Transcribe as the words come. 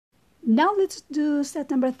Now let's do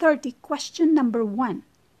set number 30, question number 1.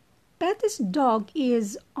 Betty's dog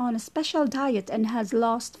is on a special diet and has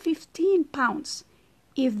lost 15 pounds.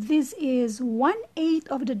 If this is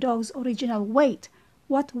 1/8 of the dog's original weight,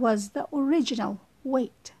 what was the original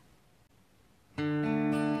weight?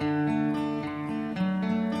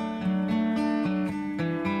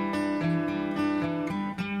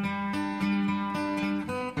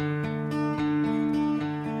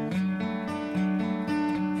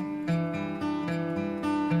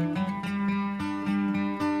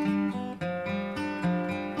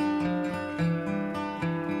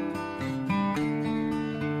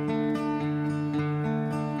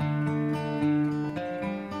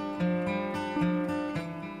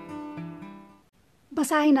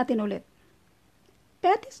 Basahin natin ulit.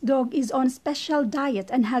 Betty's dog is on special diet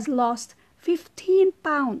and has lost 15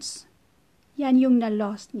 pounds. Yan yung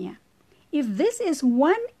na-lost niya. If this is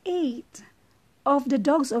 1/8 of the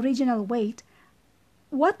dog's original weight,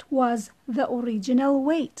 what was the original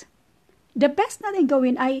weight? The best natin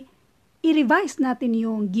gawin ay i-revise natin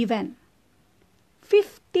yung given.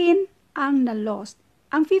 15 ang na-lost.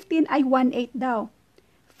 Ang 15 ay 1/8 daw.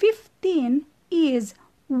 15 is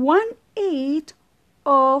 1/8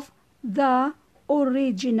 of the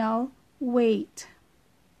original weight.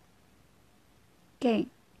 Okay.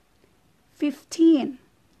 15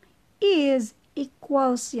 is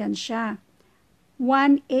equals yan siya.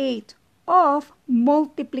 1/8 of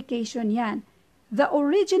multiplication yan. The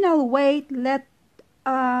original weight, let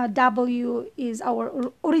W is our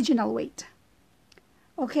original weight.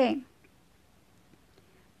 Okay.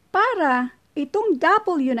 Para itong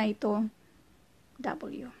W na ito,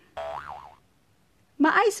 W.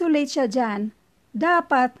 Ma-isolate siya dyan,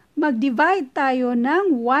 dapat mag-divide tayo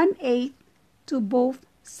ng 1/8 to both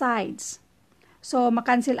sides. So,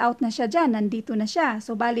 ma-cancel out na siya dyan, nandito na siya.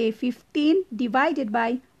 So, bali, 15 divided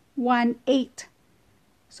by 1/8.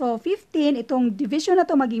 So, 15, itong division na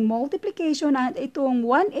to maging multiplication, at itong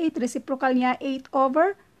 1/8, reciprocal niya,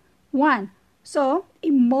 8/1. So,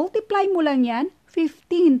 i-multiply mo lang yan,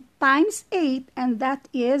 15 times 8, and that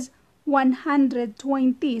is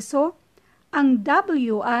 120. So, ang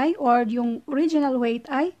W ay, or yung original weight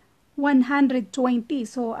ay 120.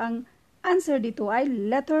 So, ang answer dito ay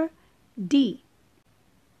letter D.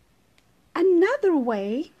 Another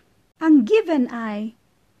way, ang given ay,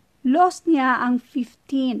 lost niya ang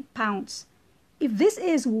 15 pounds. If this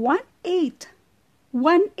is 1/8,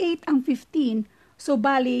 1/8 ang 15, so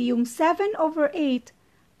bali yung 7/8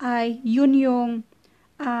 ay yun yung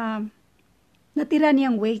natira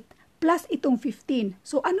niyang weight. Plus itong 15.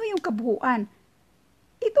 So, ano yung kabuuan?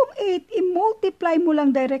 Itong 8, i-multiply mo lang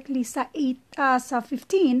directly sa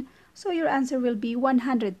 15. So, your answer will be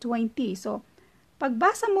 120. So,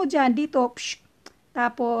 pagbasa mo dyan dito,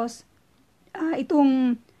 tapos, if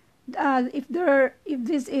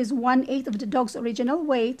this is 1/8 of the dog's original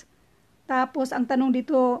weight, tapos, ang tanong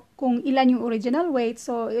dito kung ilan yung original weight,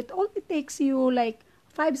 so, it only takes you like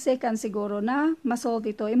 5 seconds siguro na ma-solve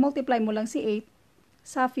ito. I-multiply mo lang si 8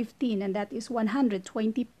 sa 15, and that is 120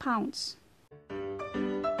 pounds.